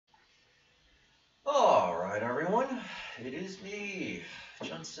everyone, it is me,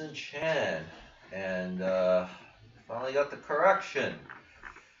 Junson Chan, and finally got the correction.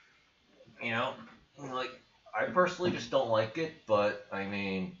 You know, like, I personally just don't like it, but I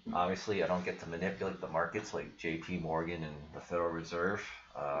mean, obviously I don't get to manipulate the markets like JP Morgan and the Federal Reserve,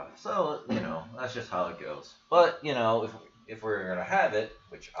 so, you know, that's just how it goes. But, you know, if we're gonna have it,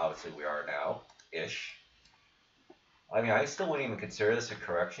 which obviously we are now-ish, I mean, I still wouldn't even consider this a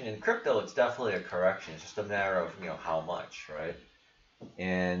correction. In crypto, it's definitely a correction. It's just a matter of, you know, how much, right?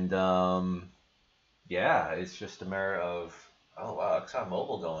 And, yeah, it's just a matter of, oh, wow,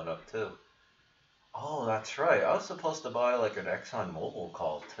 ExxonMobil going up, too. Oh, that's right. I was supposed to buy, like, an ExxonMobil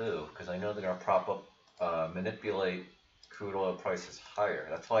call, too, because I know they're going to prop up, manipulate crude oil prices higher.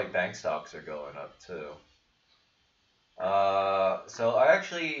 That's why bank stocks are going up, too. So I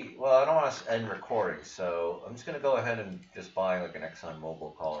actually, well, I don't want to end recording, so I'm just going to go ahead and just buy like an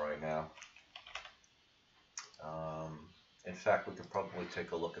ExxonMobil call right now. In fact, we could probably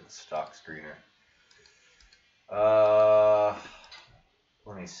take a look at the stock screener.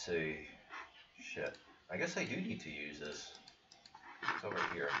 Let me see. Shit. I guess I do need to use this. It's over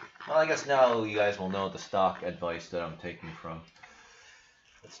here. Well, I guess now you guys will know the stock advice that I'm taking from.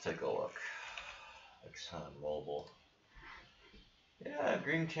 Let's take a look. ExxonMobil. Yeah,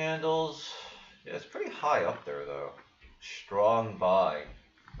 green candles. Yeah, it's pretty high up there, though. Strong buy.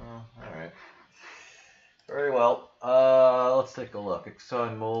 Oh, alright. Very well. Let's take a look.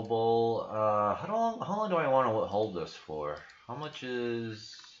 ExxonMobil. How long do I want to hold this for? How much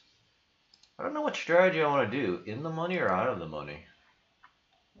is... I don't know what strategy I want to do. In the money or out of the money?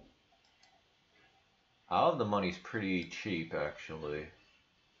 Out of the money's pretty cheap, actually.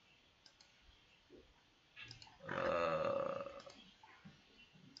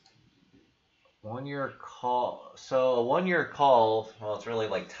 1 year call. So a 1 year call, well, it's really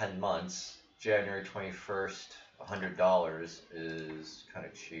like 10 months. January 21st, $100 is kind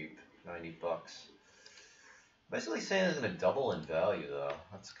of cheap, 90 bucks. Basically saying it's going to double in value, though.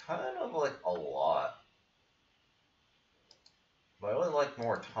 That's kind of like a lot. But I would like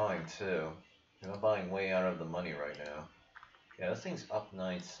more time, too. I'm buying way out of the money right now. Yeah, this thing's up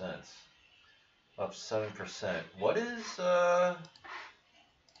 9 cents. Up 7%.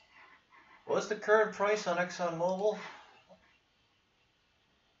 What's the current price on ExxonMobil?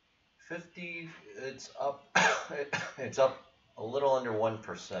 50, it's up, it's up a little under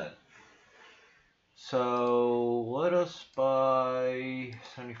 1%. So let us buy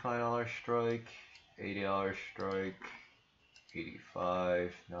 $75 strike, $80 strike,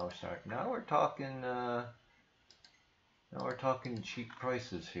 85. Now we're talking cheap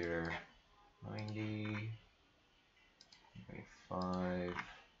prices here. 90, 95,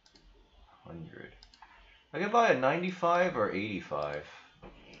 100. I can buy a 95 or 85.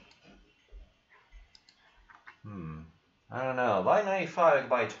 I don't know. Buy 95, I can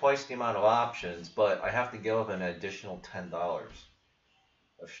buy twice the amount of options, but I have to give up an additional $10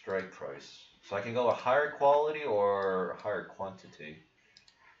 of strike price. So I can go a higher quality or a higher quantity.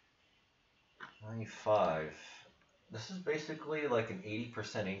 95. This is basically like an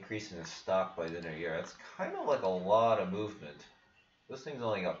 80% increase in the stock by the end of the year. That's kind of like a lot of movement. This thing's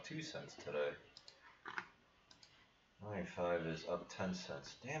only up 2 cents today. 95 is up 10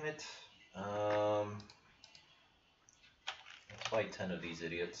 cents. Damn it. Let's buy 10 of these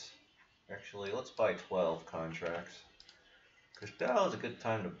idiots. Actually, let's buy 12 contracts. Because now is a good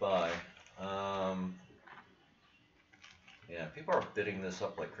time to buy. Yeah, people are bidding this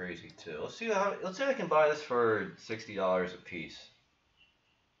up like crazy too. Let's see if I can buy this for $60 a piece.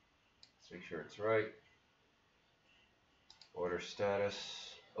 Let's make sure it's right. Order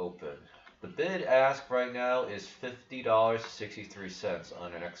status, open. The bid ask right now is $50.63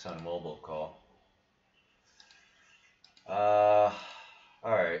 on an ExxonMobil call.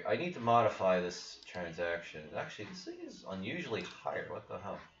 Alright, I need to modify this transaction. Actually, this thing is unusually higher. What the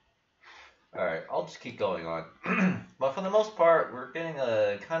hell? Alright, I'll just keep going on. But for the most part, we're getting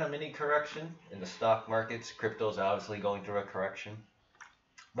a kind of mini correction in the stock markets. Crypto's obviously going through a correction.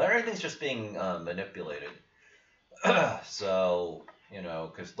 But everything's just being manipulated. So, you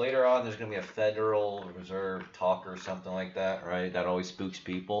know, because later on there's going to be a Federal Reserve talk or something like that, right? That always spooks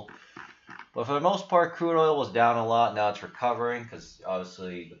people. But for the most part, crude oil was down a lot. Now it's recovering because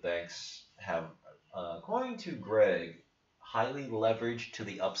obviously the banks have, according to Greg, highly leveraged to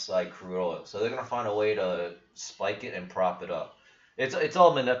the upside crude oil. So they're going to find a way to spike it and prop it up. It's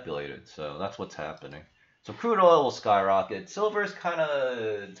all manipulated, so that's what's happening. So crude oil will skyrocket. Silver is kind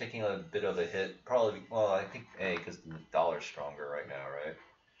of taking a bit of a hit. Probably, well, I think, because the dollar's stronger right now, right?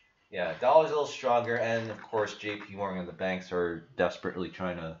 Yeah, dollar's a little stronger, and of course JP Morgan and the banks are desperately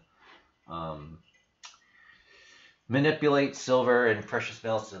trying to manipulate silver and precious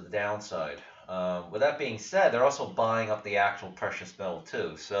metals to the downside. With that being said, they're also buying up the actual precious metal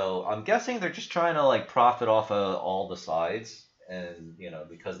too. So I'm guessing they're just trying to like profit off of all the sides, and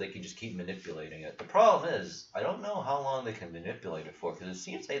because they can just keep manipulating it. The problem is I don't know how long they can manipulate it for, because it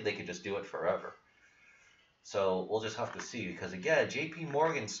seems like they could just do it forever. So we'll just have to see, because again, JP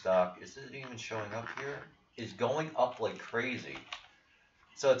Morgan stock, is it even showing up here, is going up like crazy.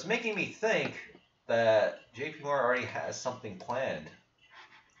 So it's making me think that JP Morgan already has something planned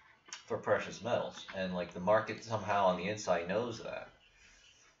for precious metals, and like the market somehow on the inside knows that.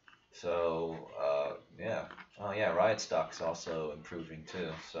 So yeah. Oh yeah, RIOT stock is also improving too.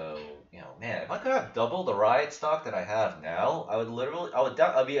 So man, if I could have double the RIOT stock that I have now,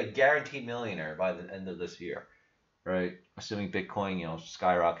 I'd be a guaranteed millionaire by the end of this year, right? Assuming Bitcoin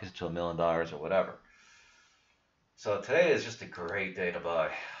skyrockets to $1 million or whatever. So today is just a great day to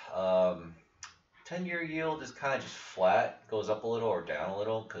buy. 10-year yield is kind of just flat, goes up a little or down a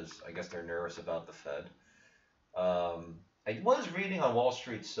little because I guess they're nervous about the Fed. I was reading on Wall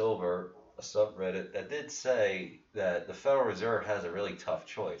Street Silver, a subreddit, that did say that the Federal Reserve has a really tough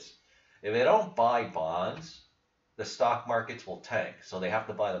choice. If they don't buy bonds, the stock markets will tank. So they have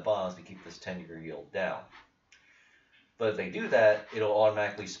to buy the bonds to keep this 10-year yield down. But if they do that, it'll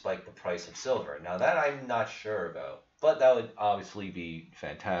automatically spike the price of silver. Now that I'm not sure about. But that would obviously be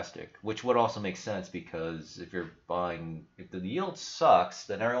fantastic, which would also make sense, because if the yield sucks,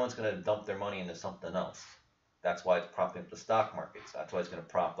 then everyone's going to dump their money into something else. That's why it's propping up the stock markets. That's why it's going to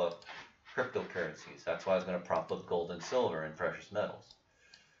prop up cryptocurrencies. That's why it's going to prop up gold and silver and precious metals.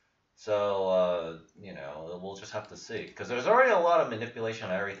 So, we'll just have to see. Because there's already a lot of manipulation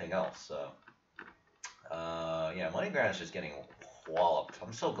on everything else. So, yeah, MoneyGram is just getting walloped.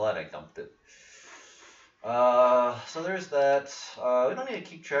 I'm so glad I dumped it. So there's that. We don't need to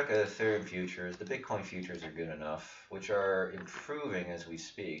keep track of the Ethereum futures. The Bitcoin futures are good enough, which are improving as we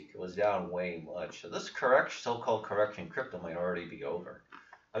speak. It was down way much. So this so-called correction crypto might already be over.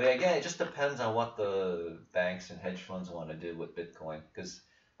 I mean, again, it just depends on what the banks and hedge funds want to do with Bitcoin. Because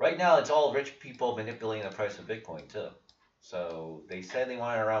right now, it's all rich people manipulating the price of Bitcoin, too. So they said they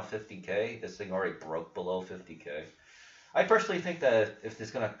wanted around 50K. This thing already broke below 50K. I personally think that if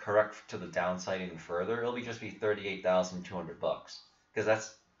it's going to correct to the downside even further, it'll just be $38,200, because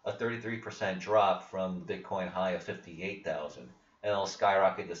that's a 33% drop from the Bitcoin high of 58,000, and it'll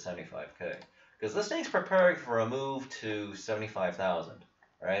skyrocket to 75K. Because this thing's preparing for a move to 75,000,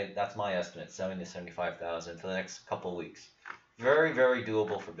 right? That's my estimate, 70 to 75,000 for the next couple of weeks. Very, very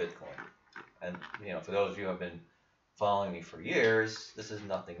doable for Bitcoin. And for those of you who have been following me for years, this is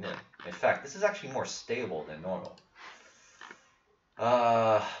nothing new. In fact, this is actually more stable than normal.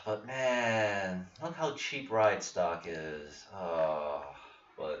 But man, look how cheap RIOT stock is.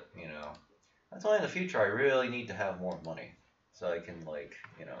 But that's why in the future I really need to have more money, so I can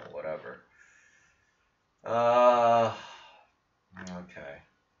whatever. Okay.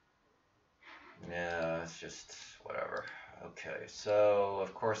 Yeah, it's just whatever. Okay, so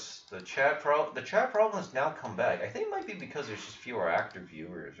of course the chat problem has now come back. I think it might be because there's just fewer active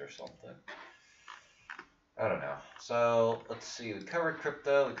viewers or something. I don't know. So let's see. We covered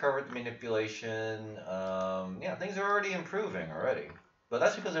crypto. We covered the manipulation. Yeah, things are already improving already. But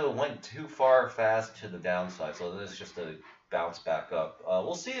that's because it went too far fast to the downside. So this is just a bounce back up.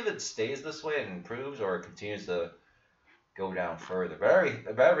 We'll see if it stays this way and improves, or it continues to go down further.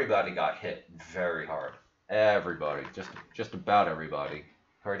 But everybody got hit very hard. Everybody. Just about everybody.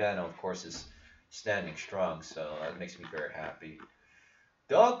 Cardano, of course, is standing strong. So that makes me very happy.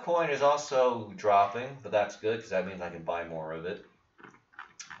 The altcoin is also dropping, but that's good because that means I can buy more of it.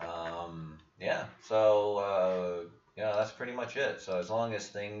 Yeah, so that's pretty much it. So as long as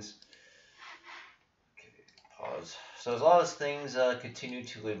things, pause. So as long as things continue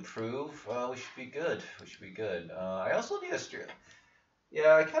to improve, we should be good. We should be good. I also need a stream.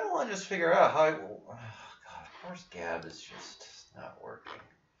 Yeah, I kind of want to just figure out how. God, of course, Gab is just not working.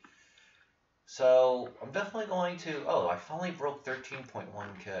 So I'm definitely going to. Oh, I finally broke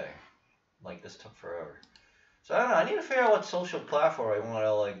 13.1K. Like, this took forever. So I don't know. I need to figure out what social platform I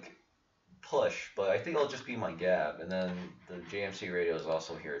want to push, but I think it'll just be my Gab, and then the JMC radio is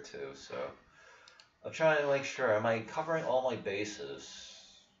also here too. So I'm trying to make sure. Am I covering all my bases?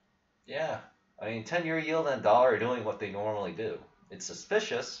 Yeah. I mean, 10-year yield and dollar are doing what they normally do. It's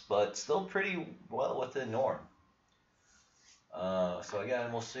suspicious, but still pretty well within norm. So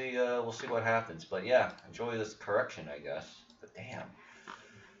again, we'll see what happens. But yeah, enjoy this correction, I guess. But damn.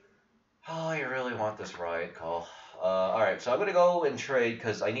 Oh, I really want this RIOT call. Alright, so I'm going to go and trade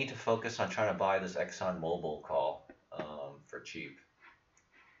because I need to focus on trying to buy this ExxonMobil call for cheap.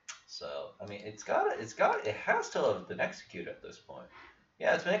 So, I mean, it has to have been executed at this point.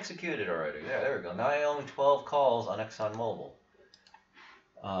 Yeah, it's been executed already. Yeah, there we go. Now I own 12 calls on ExxonMobil.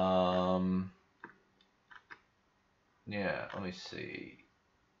 Yeah, let me see.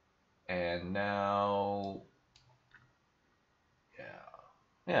 And now,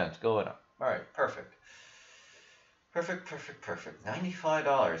 yeah, it's going up. All right, perfect. Perfect.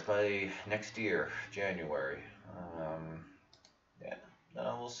 $95 by next year, January. Yeah.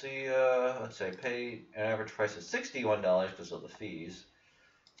 Now we'll see. Let's say pay an average price of $61 because of the fees.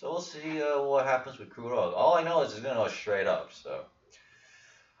 So we'll see what happens with crude oil. All I know is it's gonna go straight up. So.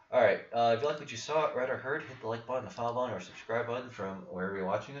 All right. If you like what you saw, read, or heard, hit the like button, the follow button, or subscribe button from wherever you're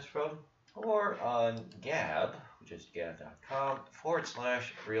watching this from, or on Gab, which is gab.com/real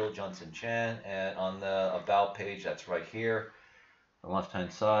Junson Chan, and on the About page that's right here. On the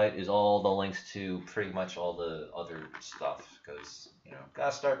left-hand side is all the links to pretty much all the other stuff, because,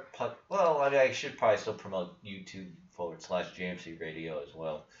 gotta start, well, I mean, I should probably still promote YouTube/JMC Radio as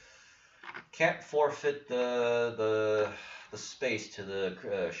well. Can't forfeit the space to the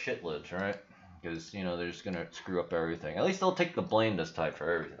shitlibs, right? Because, they're just gonna screw up everything. At least they'll take the blame this time for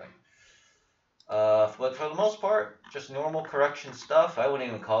everything. But for the most part, just normal correction stuff. I wouldn't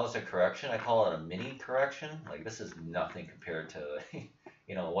even call this a correction. I call it a mini correction. Like, this is nothing compared to,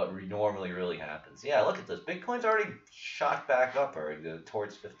 what normally really happens. Yeah, look at this. Bitcoin's already shot back up already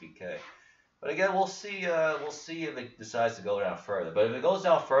towards 50K. But again, we'll see if it decides to go down further. But if it goes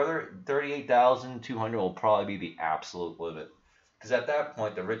down further, 38,200 will probably be the absolute limit. Because at that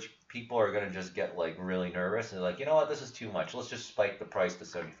point, the rich people are going to just get, like, really nervous. And they're like, you know what, this is too much. Let's just spike the price to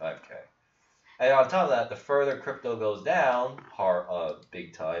 75K. And on top of that, the further crypto goes down,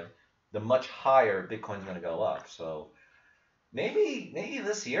 big time, the much higher Bitcoin's going to go up. So maybe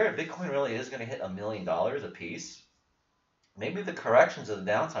this year, Bitcoin really is going to hit $1 million a piece. Maybe the corrections of the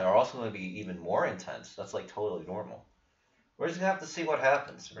downside are also going to be even more intense. That's like totally normal. We're just going to have to see what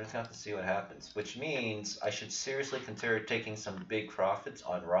happens. Which means I should seriously consider taking some big profits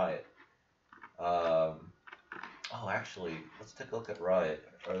on RIOT. Actually, let's take a look at RIOT.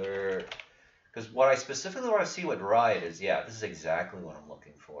 Because what I specifically want to see with RIOT is, this is exactly what I'm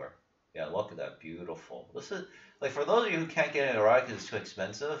looking for. Yeah, look at that, beautiful. This is, like, for those of you who can't get into RIOT because it's too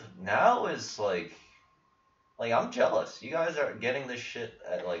expensive, now is, like, I'm jealous. You guys are getting this shit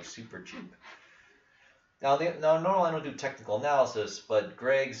at, like, super cheap. Now, normally I don't do technical analysis, but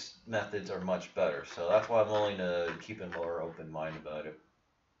Greg's methods are much better. So that's why I'm willing to keep a more open mind about it.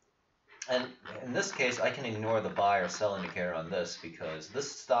 And in this case, I can ignore the buy or sell indicator on this because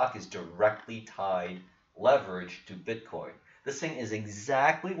this stock is directly tied, leveraged to Bitcoin. This thing is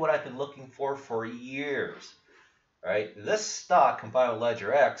exactly what I've been looking for years. Right? This stock combined with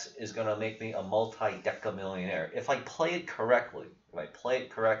Ledger X is going to make me a multi-deca millionaire if I play it correctly.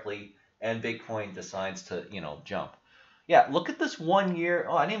 And Bitcoin decides to, jump. Yeah, look at this 1 year.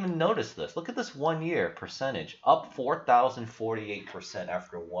 Oh, I didn't even notice this. Look at this 1 year percentage, up 4,048%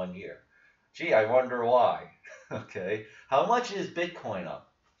 after 1 year. Gee, I wonder why. Okay, how much is Bitcoin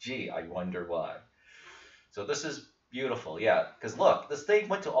up? Gee, I wonder why. So this is beautiful, yeah, because look, this thing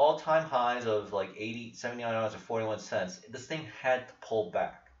went to all-time highs of like $79.41. This thing had to pull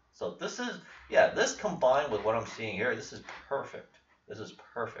back. So this is, this combined with what I'm seeing here, this is perfect.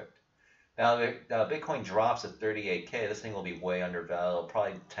 Now, Bitcoin drops at 38K. This thing will be way undervalued. It'll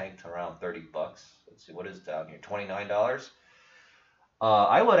probably tank to around $30. Let's see, what is down here? $29.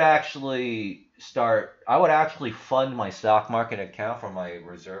 I would actually fund my stock market account from my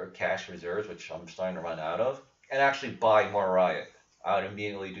cash reserves, which I'm starting to run out of, and actually buy more RIOT. I would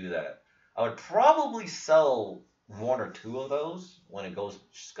immediately do that. I would probably sell 1 or 2 of those when it goes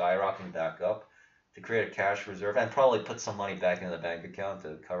skyrocketing back up to create a cash reserve, and probably put some money back into the bank account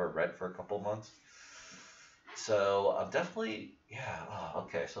to cover rent for a couple months. So I'm definitely,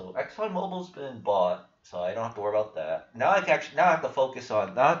 okay. So ExxonMobil's been bought, so I don't have to worry about that. Now I have to focus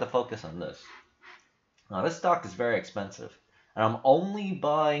on this. Now this stock is very expensive, and I'm only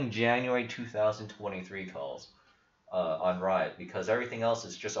buying January 2023 calls on RIOT because everything else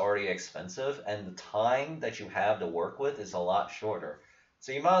is just already expensive, and the time that you have to work with is a lot shorter.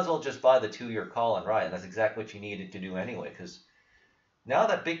 So you might as well just buy the 2-year call on RIOT. That's exactly what you needed to do anyway, because now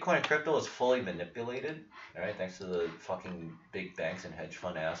that Bitcoin and crypto is fully manipulated, right, thanks to the fucking big banks and hedge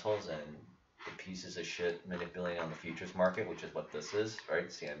fund assholes and the pieces of shit manipulating on the futures market, which is what this is, right,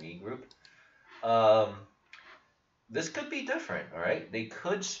 CME group, this could be different, all right? They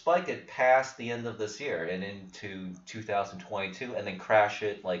could spike it past the end of this year and into 2022 and then crash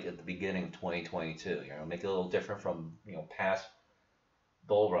it like at the beginning of 2022, make it a little different from, past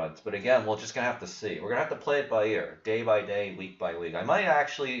bull runs. But again, we're just gonna have to see. We're gonna have to play it by ear, day by day, week by week.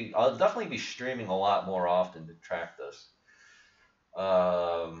 I'll definitely be streaming a lot more often to track this.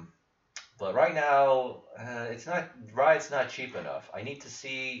 But right now, RIOT's not cheap enough. I need to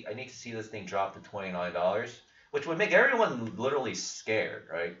see this thing drop to $29, which would make everyone literally scared,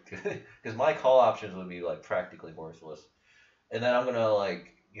 right? Because my call options would be like practically worthless. And then I'm gonna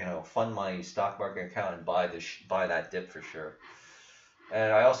like, fund my stock market account and buy that dip for sure.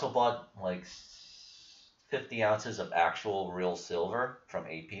 And I also bought like 50 ounces of actual real silver from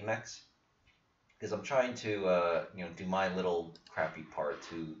APMEX. Because I'm trying to, do my little crappy part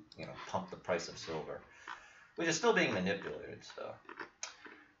to, pump the price of silver, which is still being manipulated. So,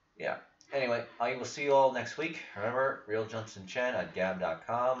 yeah. Anyway, I will see you all next week. Remember,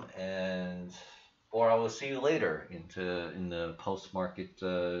 realJunsonChen@gab.com, or I will see you later in the post-market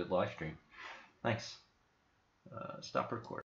live stream. Thanks. Stop recording.